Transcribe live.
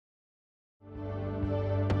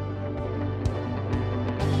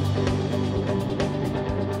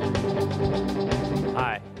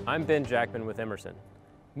I'm Ben Jackman with Emerson.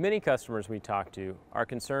 Many customers we talk to are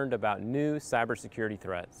concerned about new cybersecurity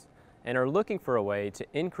threats and are looking for a way to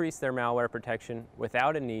increase their malware protection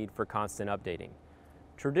without a need for constant updating.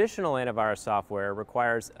 Traditional antivirus software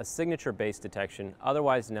requires a signature-based detection,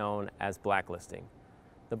 otherwise known as blacklisting.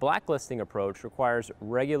 The blacklisting approach requires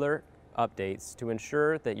regular updates to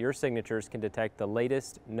ensure that your signatures can detect the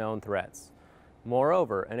latest known threats.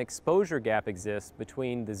 Moreover, an exposure gap exists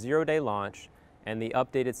between the zero-day launch and the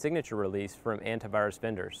updated signature release from antivirus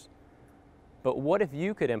vendors. But what if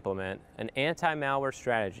you could implement an anti-malware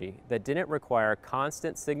strategy that didn't require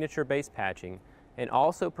constant signature-based patching and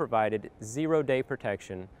also provided zero-day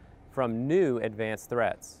protection from new advanced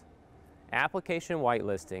threats? Application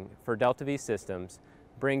Whitelisting for DeltaV Systems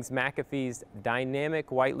brings McAfee's dynamic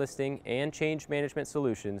whitelisting and change management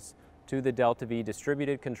solutions to the DeltaV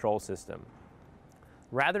distributed control system.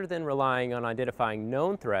 Rather than relying on identifying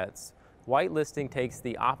known threats, whitelisting takes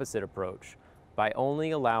the opposite approach by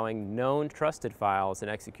only allowing known trusted files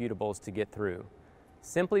and executables to get through.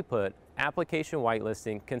 Simply put, application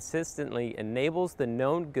whitelisting consistently enables the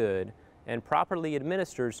known good and properly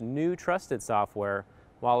administers new trusted software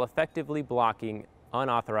while effectively blocking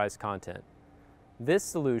unauthorized content. This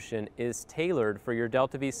solution is tailored for your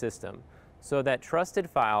DeltaV system so that trusted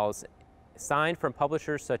files signed from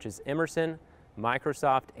publishers such as Emerson,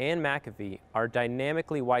 Microsoft, and McAfee are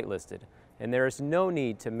dynamically whitelisted, and there is no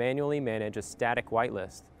need to manually manage a static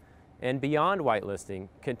whitelist. And beyond whitelisting,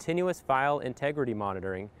 continuous file integrity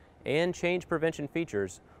monitoring and change prevention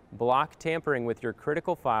features block tampering with your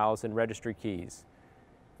critical files and registry keys.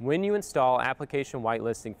 When you install application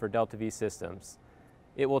whitelisting for DeltaV Systems,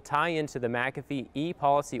 it will tie into the McAfee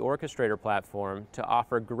ePolicy Orchestrator platform to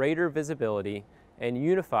offer greater visibility and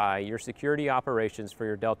unify your security operations for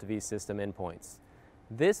your DeltaV system endpoints.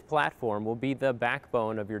 This platform will be the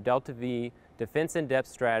backbone of your DeltaV defense in-depth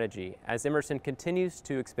strategy as Emerson continues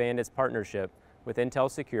to expand its partnership with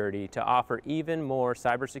Intel Security to offer even more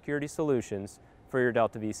cybersecurity solutions for your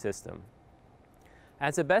DeltaV system.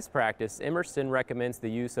 As a best practice, Emerson recommends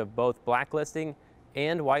the use of both blacklisting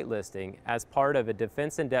and whitelisting as part of a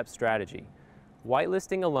defense in-depth strategy.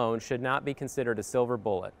 Whitelisting alone should not be considered a silver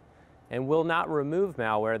bullet and will not remove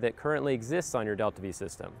malware that currently exists on your DeltaV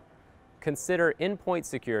system. Consider endpoint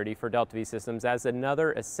security for DeltaV Systems as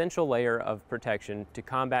another essential layer of protection to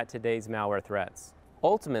combat today's malware threats.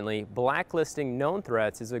 Ultimately, blacklisting known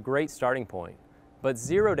threats is a great starting point, but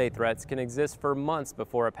zero-day threats can exist for months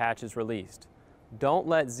before a patch is released. Don't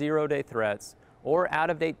let zero-day threats or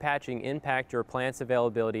out-of-date patching impact your plant's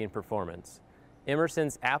availability and performance.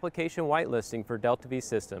 Emerson's application whitelisting for DeltaV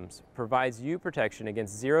Systems provides you protection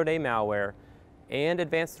against zero-day malware and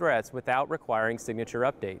advanced threats without requiring signature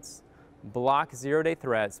updates. Block zero-day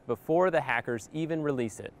threats before the hackers even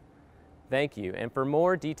release it. Thank you, and for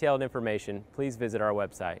more detailed information, please visit our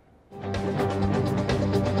website.